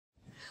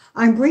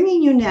I'm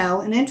bringing you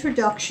now an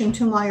introduction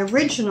to my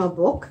original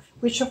book,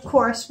 which of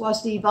course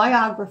was the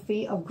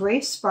biography of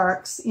Grace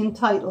Sparkes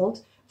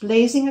entitled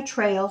Blazing a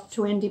Trail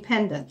to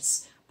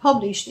Independence,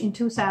 published in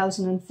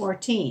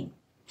 2014.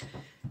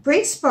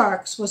 Grace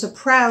Sparkes was a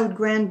proud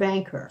grand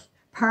banker,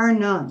 par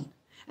none,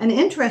 and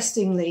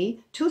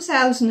interestingly,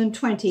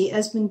 2020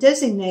 has been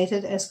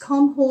designated as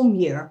come home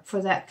year for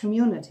that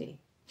community,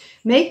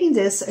 making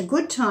this a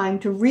good time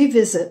to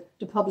revisit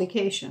the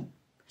publication.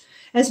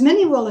 As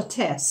many will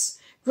attest,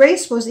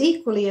 Grace was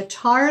equally a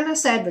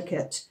tireless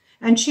advocate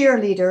and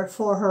cheerleader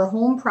for her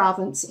home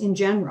province in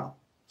general.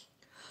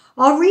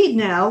 I'll read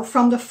now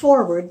from the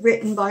foreword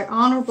written by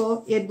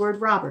Honourable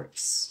Edward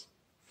Roberts.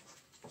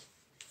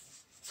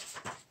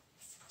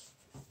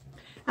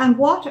 And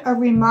what a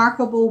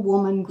remarkable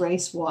woman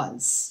Grace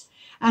was,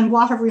 and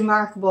what a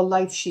remarkable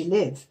life she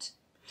lived.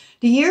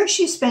 The years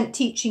she spent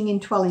teaching in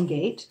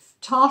Twillingate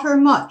taught her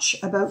much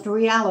about the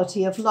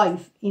reality of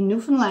life in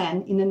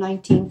Newfoundland in the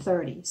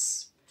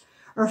 1930s.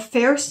 Her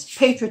fierce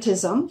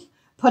patriotism,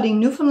 putting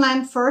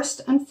Newfoundland first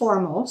and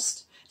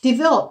foremost,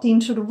 developed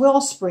into the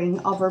wellspring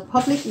of her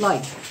public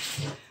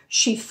life.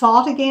 She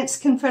fought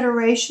against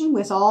Confederation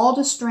with all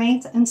the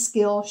strength and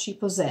skill she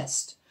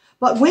possessed.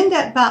 But when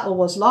that battle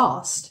was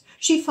lost,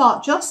 she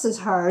fought just as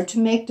hard to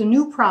make the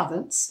new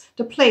province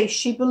the place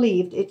she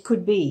believed it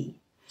could be.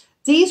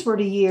 These were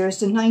the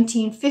years, the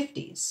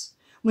 1950s,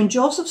 when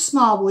Joseph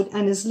Smallwood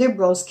and his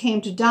Liberals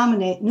came to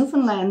dominate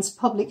Newfoundland's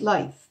public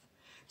life.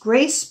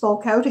 Grace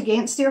spoke out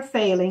against their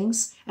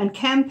failings and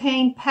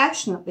campaigned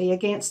passionately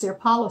against their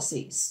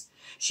policies.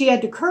 She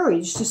had the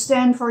courage to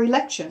stand for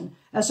election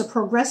as a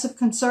progressive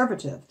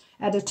conservative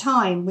at a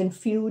time when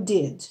few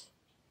did.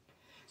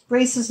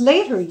 Grace's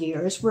later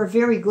years were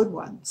very good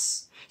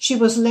ones. She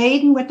was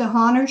laden with the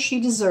honours she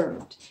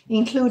deserved,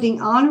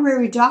 including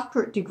honorary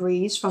doctorate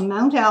degrees from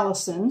Mount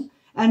Allison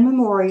and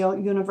Memorial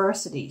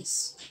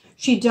Universities.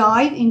 She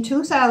died in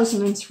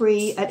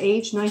 2003 at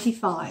age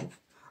 95.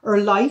 Her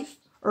life,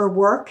 her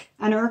work,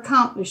 and her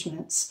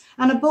accomplishments,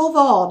 and above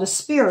all, the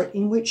spirit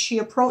in which she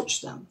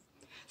approached them,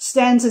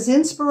 stands as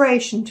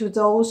inspiration to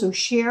those who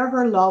share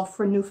her love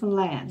for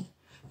Newfoundland.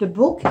 The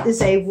book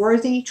is a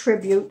worthy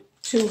tribute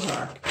to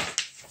her.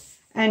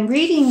 And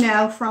reading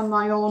now from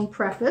my own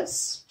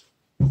preface,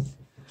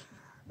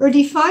 her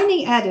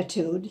defining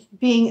attitude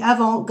being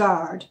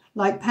avant-garde,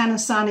 like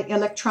Panasonic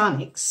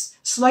Electronics,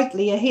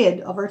 slightly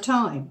ahead of her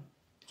time.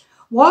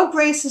 While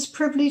Grace's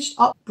privileged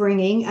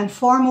upbringing and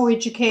formal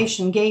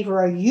education gave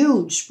her a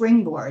huge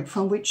springboard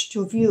from which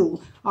to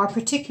view our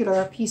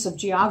particular piece of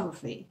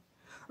geography,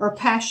 her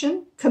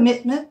passion,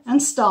 commitment,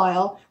 and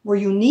style were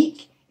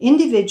unique,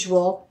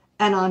 individual,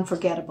 and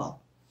unforgettable.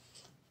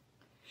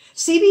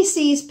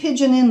 CBC's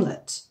Pigeon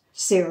Inlet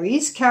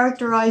series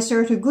characterized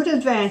her to good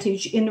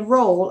advantage in the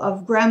role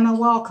of Grandma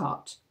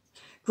Walcott.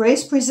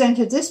 Grace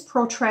presented this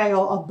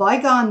portrayal of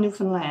bygone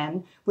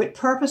Newfoundland with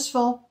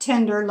purposeful,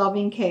 tender,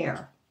 loving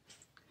care.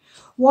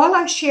 While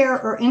I share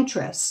her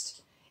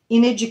interest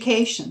in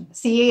education,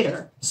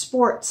 theatre,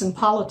 sports, and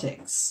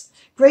politics,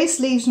 Grace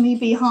leaves me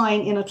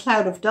behind in a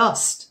cloud of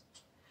dust,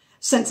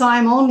 since I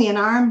am only an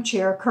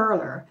armchair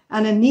curler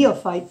and a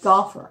neophyte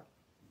golfer.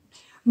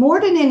 More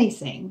than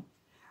anything,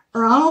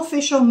 her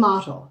unofficial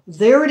motto,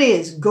 "There it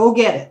is, go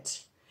get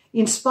it,"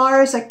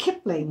 inspires a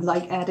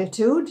Kipling-like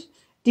attitude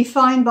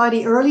defined by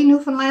the early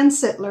Newfoundland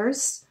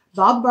settlers,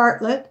 Bob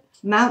Bartlett,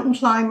 mountain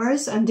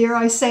climbers, and dare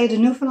I say the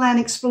Newfoundland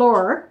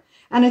explorer,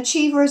 and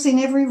achievers in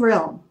every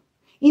realm.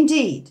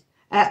 Indeed,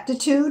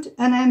 aptitude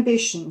and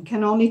ambition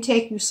can only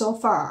take you so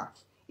far.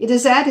 It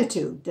is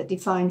attitude that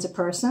defines a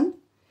person.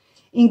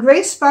 In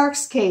Grace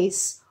Sparkes'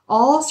 case,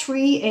 all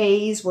three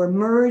A's were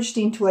merged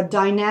into a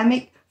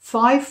dynamic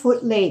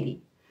 5-foot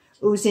lady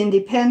whose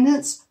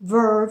independence,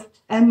 verve,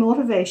 and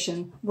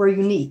motivation were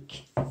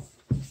unique.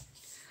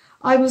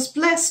 I was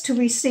blessed to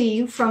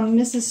receive from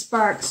Mrs.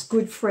 Sparkes'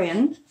 good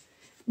friend,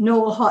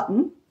 Noel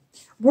Hutton,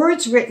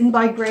 words written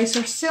by Grace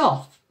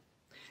herself.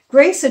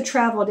 Grace had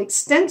traveled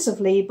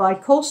extensively by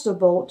coastal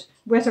boat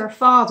with her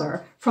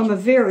father from a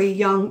very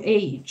young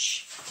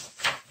age.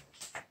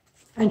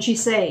 And she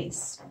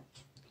says,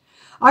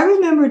 "I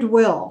remembered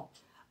well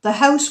the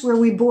house where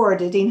we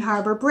boarded in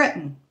Harbour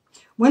Breton.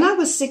 When I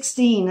was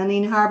 16 and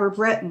in Harbour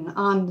Breton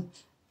on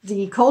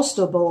the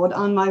coastal boat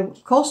on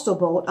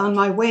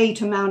my way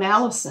to Mount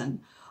Allison,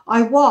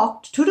 I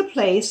walked to the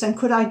place and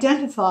could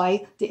identify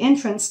the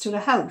entrance to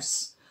the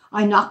house.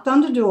 I knocked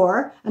on the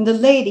door, and the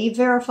lady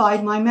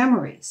verified my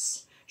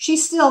memories. She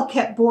still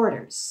kept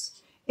boarders.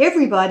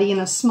 Everybody in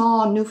a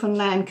small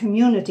Newfoundland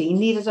community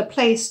needed a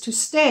place to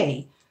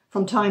stay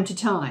from time to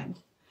time.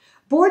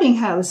 Boarding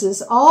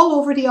houses all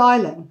over the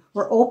island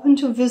were open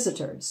to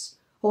visitors.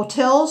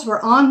 Hotels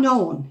were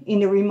unknown in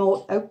the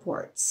remote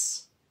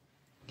outports."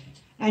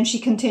 And she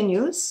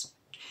continues,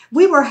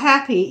 "We were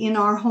happy in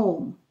our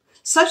home.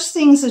 Such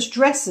things as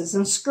dresses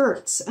and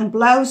skirts and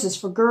blouses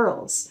for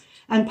girls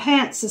and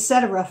pants,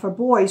 etc. for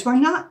boys were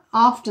not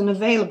often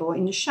available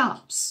in the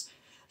shops,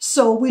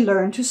 so we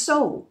learned to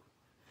sew.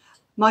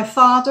 My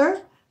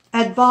father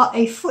had bought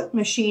a foot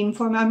machine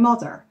for my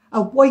mother,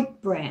 a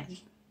white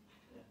brand,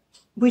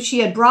 which she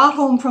had brought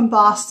home from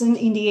Boston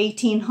in the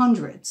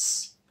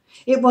 1800s.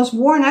 It was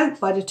worn out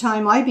by the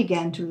time I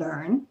began to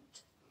learn.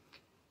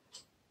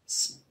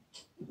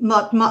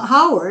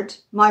 Howard,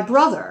 my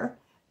brother,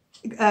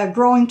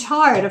 growing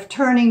tired of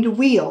turning the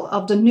wheel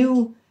of the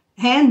new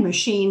hand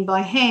machine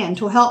by hand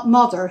to help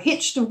Mother,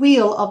 hitched the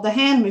wheel of the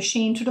hand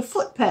machine to the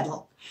foot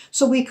pedal,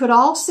 so we could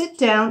all sit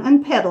down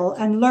and pedal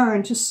and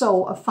learn to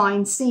sew a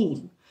fine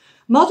seam.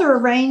 Mother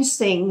arranged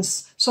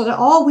things so that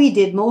all we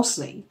did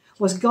mostly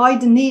was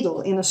guide the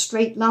needle in a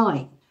straight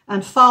line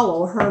and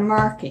follow her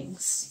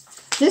markings.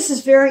 This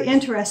is very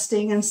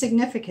interesting and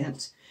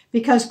significant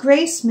because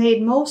Grace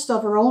made most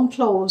of her own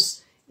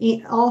clothes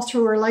all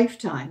through her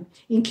lifetime,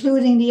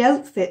 including the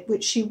outfit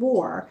which she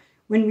wore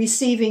when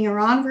receiving her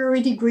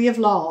honorary degree of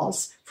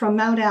laws from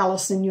Mount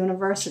Allison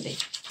University.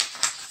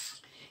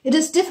 It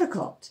is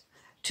difficult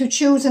to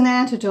choose an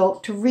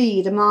anecdote to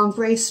read among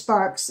Grace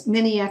Sparkes'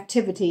 many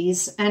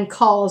activities and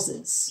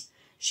causes.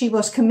 She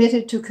was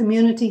committed to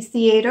community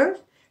theater.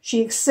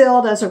 She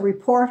excelled as a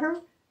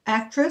reporter,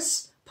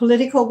 actress,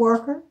 political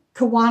worker,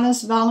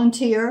 Kiwanis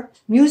volunteer,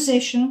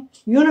 musician,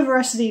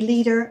 university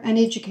leader, and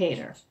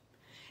educator.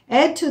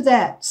 Add to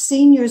that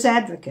seniors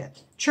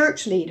advocate,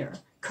 church leader,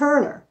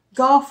 curler,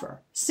 golfer,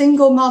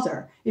 single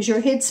mother. Is your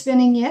head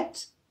spinning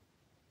yet?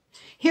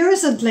 Here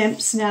is a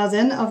glimpse now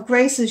then of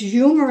Grace's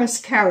humorous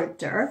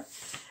character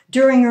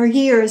during her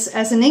years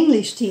as an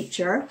English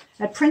teacher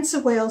at Prince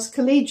of Wales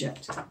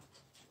Collegiate.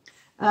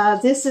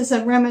 This is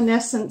a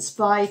reminiscence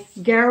by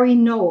Gary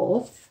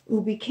Noel,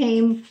 who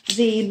became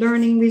the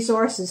learning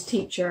resources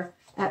teacher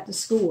at the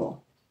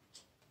school.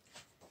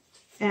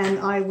 And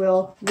I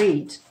will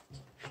read.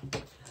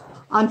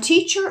 On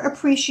Teacher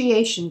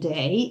Appreciation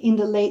Day in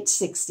the late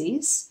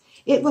 60s,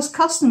 it was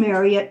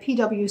customary at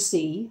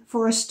PWC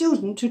for a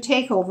student to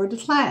take over the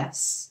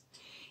class.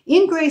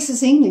 In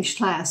Grace's English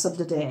class of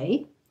the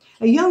day,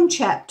 a young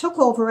chap took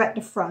over at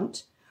the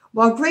front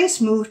while Grace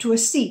moved to a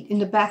seat in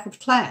the back of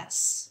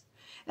class.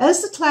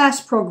 As the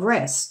class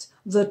progressed,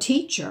 the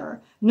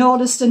teacher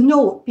noticed a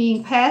note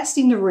being passed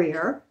in the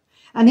rear,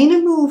 and in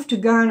a move to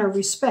garner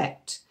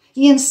respect,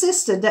 he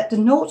insisted that the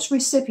note's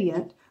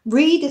recipient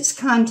read its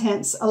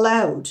contents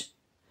aloud.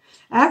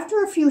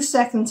 After a few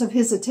seconds of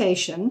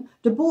hesitation,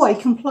 the boy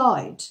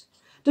complied.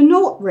 The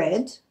note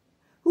read,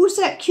 "Who's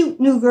that cute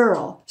new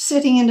girl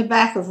sitting in the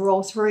back of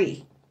row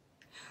 3?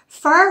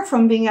 Far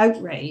from being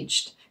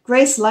outraged,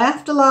 Grace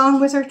laughed along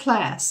with her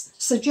class,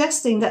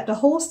 suggesting that the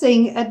whole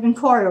thing had been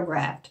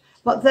choreographed,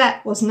 but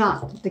that was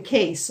not the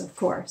case, of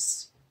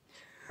course.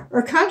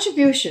 Her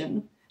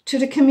contribution to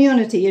the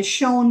community is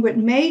shown with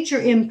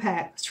major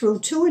impact through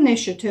 2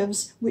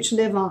 initiatives which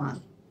live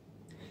on.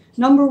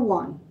 Number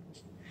 1,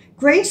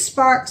 Grace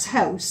Sparkes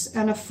House,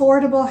 an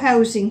affordable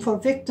housing for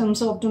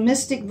victims of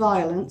domestic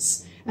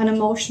violence and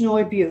emotional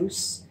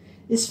abuse,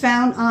 is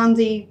found on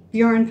the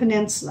Burin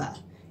Peninsula.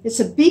 It's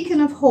a beacon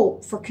of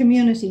hope for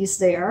communities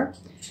there,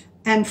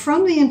 and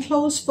from the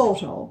enclosed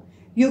photo,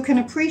 you can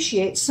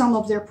appreciate some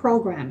of their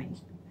programming.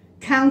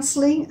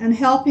 Counseling and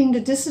helping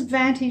the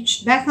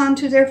disadvantaged back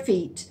onto their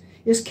feet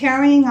is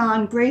carrying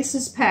on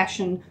Grace's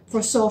passion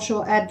for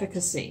social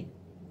advocacy.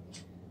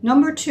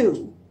 Number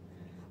 2,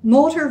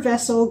 Motor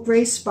Vessel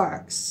Grace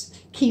Sparkes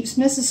keeps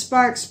Mrs.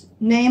 Sparkes'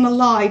 name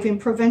alive in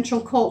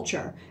provincial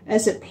culture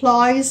as it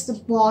plies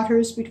the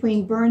waters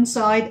between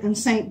Burnside and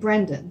St.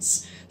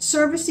 Brendan's,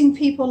 servicing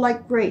people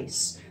like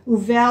Grace who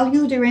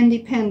value their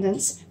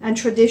independence and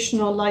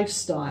traditional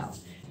lifestyle.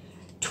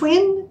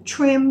 Twin,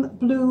 trim,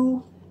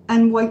 blue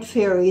and white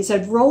ferries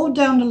had rolled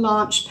down the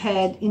launch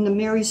pad in the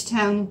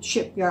Marystown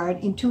shipyard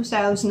in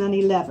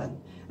 2011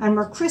 and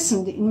were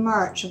christened in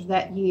March of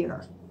that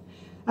year.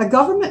 A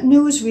government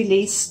news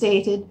release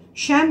stated,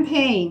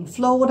 "Champagne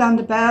flowed on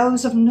the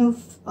bows of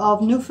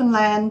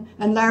Newfoundland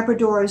and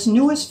Labrador's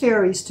newest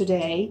ferries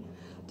today,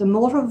 the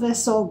motor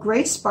vessel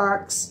Grace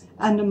Sparkes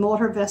and the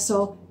motor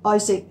vessel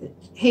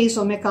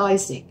Hazel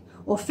McIsaac,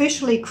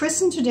 officially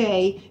christened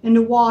today in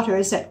the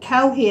waters at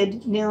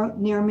Cowhead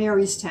near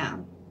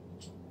Marystown."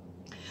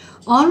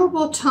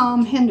 Honorable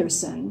Tom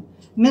Henderson,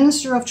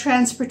 Minister of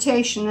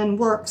Transportation and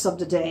Works of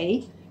the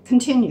day,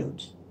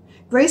 continued,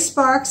 "Grace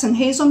Sparkes and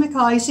Hazel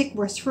McIsaac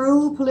were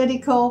true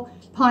political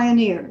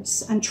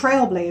pioneers and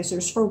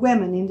trailblazers for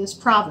women in this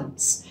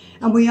province,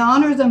 and we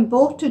honor them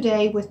both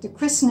today with the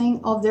christening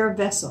of their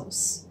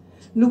vessels.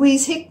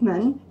 Louise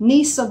Hickman,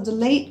 niece of the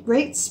late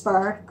Grace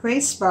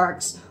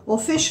Sparkes,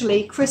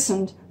 officially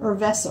christened her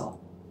vessel.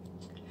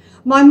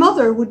 My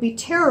mother would be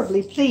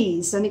terribly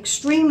pleased and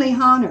extremely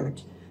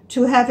honored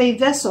to have a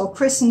vessel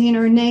christened in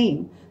her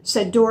name,"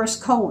 said Doris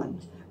Cohen,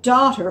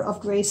 daughter of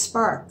Grace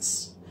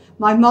Sparkes.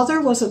 "My mother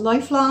was a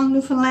lifelong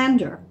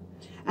Newfoundlander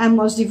and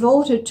was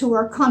devoted to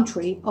her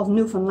country of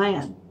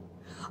Newfoundland.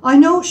 I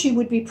know she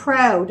would be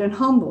proud and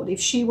humbled if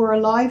she were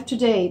alive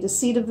today to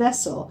see the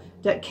vessel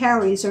that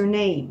carries her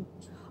name.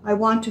 I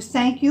want to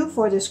thank you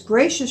for this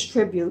gracious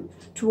tribute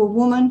to a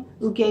woman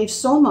who gave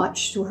so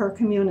much to her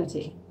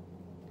community."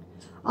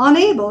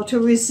 Unable to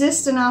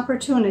resist an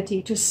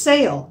opportunity to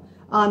sail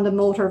on the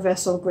motor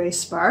vessel Grace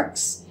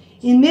Sparkes.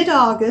 In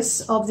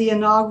mid-August of the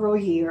inaugural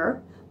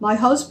year, my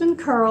husband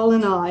Carl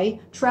and I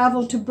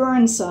traveled to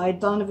Burnside,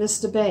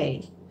 Bonavista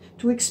Bay,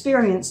 to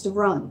experience the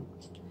run.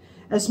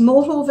 As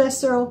motor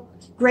vessel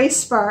Grace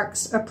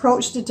Sparkes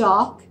approached the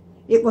dock,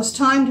 it was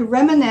time to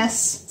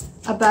reminisce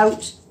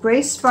about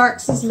Grace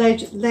Sparkes'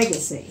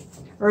 legacy,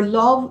 her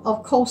love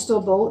of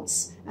coastal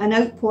boats and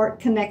outport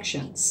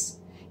connections.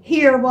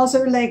 Here was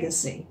her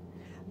legacy,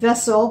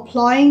 vessel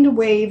plying the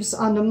waves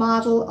on the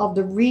model of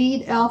the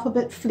Reed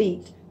alphabet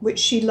fleet, which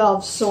she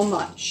loved so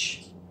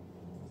much.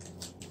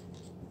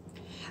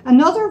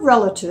 Another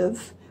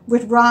relative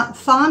with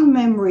fond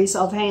memories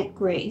of Aunt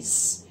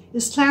Grace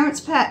is Clarence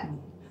Patten,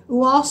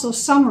 who also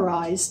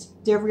summarized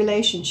their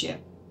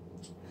relationship.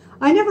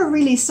 I never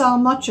really saw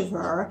much of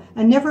her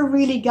and never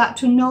really got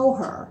to know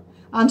her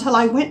until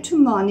I went to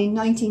Munn in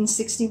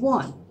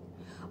 1961.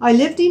 I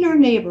lived in her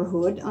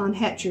neighborhood on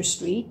Hatcher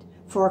Street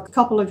for a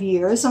couple of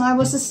years, and I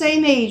was the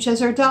same age as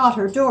her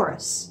daughter,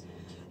 Doris,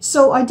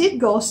 so I did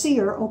go see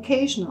her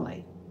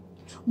occasionally.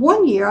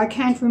 One year, I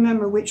can't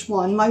remember which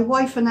one, my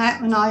wife and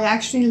I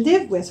actually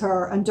lived with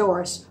her and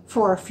Doris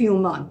for a few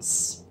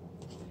months.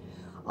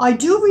 I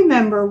do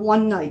remember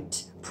one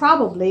night,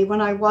 probably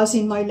when I was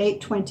in my late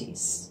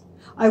 20s.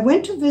 I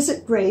went to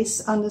visit Grace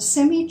on the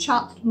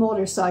semi-chopped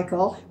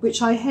motorcycle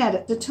which I had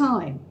at the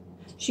time.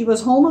 She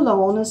was home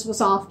alone, as was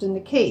often the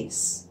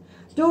case.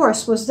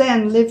 Doris was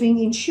then living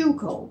in Shoe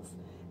Cove.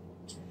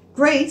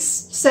 Grace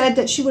said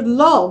that she would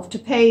love to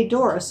pay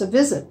Doris a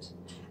visit,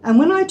 and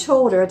when I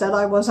told her that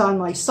I was on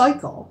my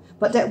cycle,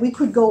 but that we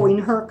could go in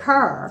her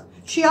car,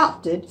 she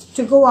opted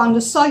to go on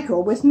the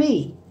cycle with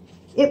me.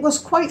 It was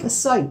quite a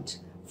sight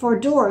for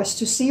Doris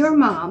to see her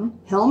mom,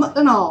 helmet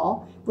and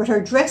all, with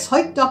her dress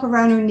hiked up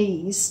around her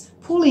knees,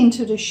 pull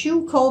into the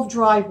Shoe Cove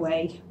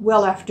driveway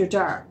well after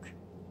dark.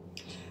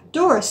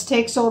 Doris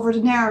takes over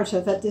the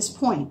narrative at this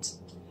point.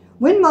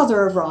 When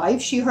Mother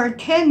arrived, she heard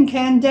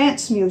can-can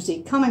dance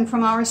music coming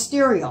from our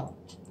stereo.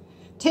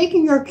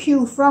 Taking her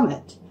cue from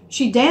it,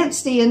 she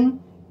danced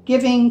in,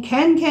 giving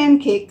can-can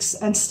kicks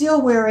and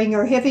still wearing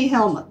her heavy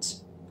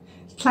helmet.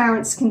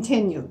 Clarence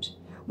continued,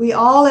 "We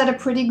all had a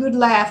pretty good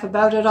laugh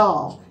about it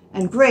all,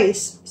 and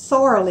Grace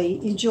thoroughly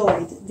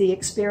enjoyed the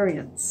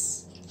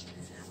experience."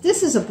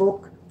 This is a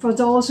book for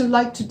those who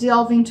like to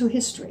delve into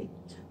history,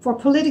 for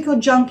political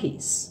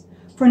junkies,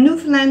 for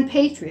Newfoundland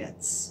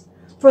patriots,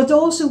 for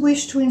those who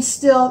wish to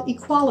instill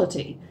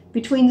equality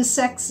between the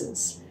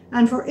sexes,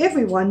 and for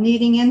everyone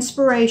needing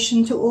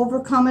inspiration to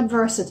overcome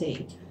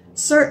adversity,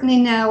 certainly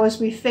now as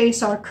we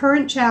face our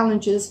current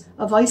challenges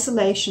of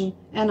isolation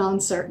and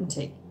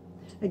uncertainty.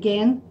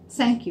 Again,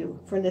 thank you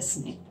for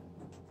listening.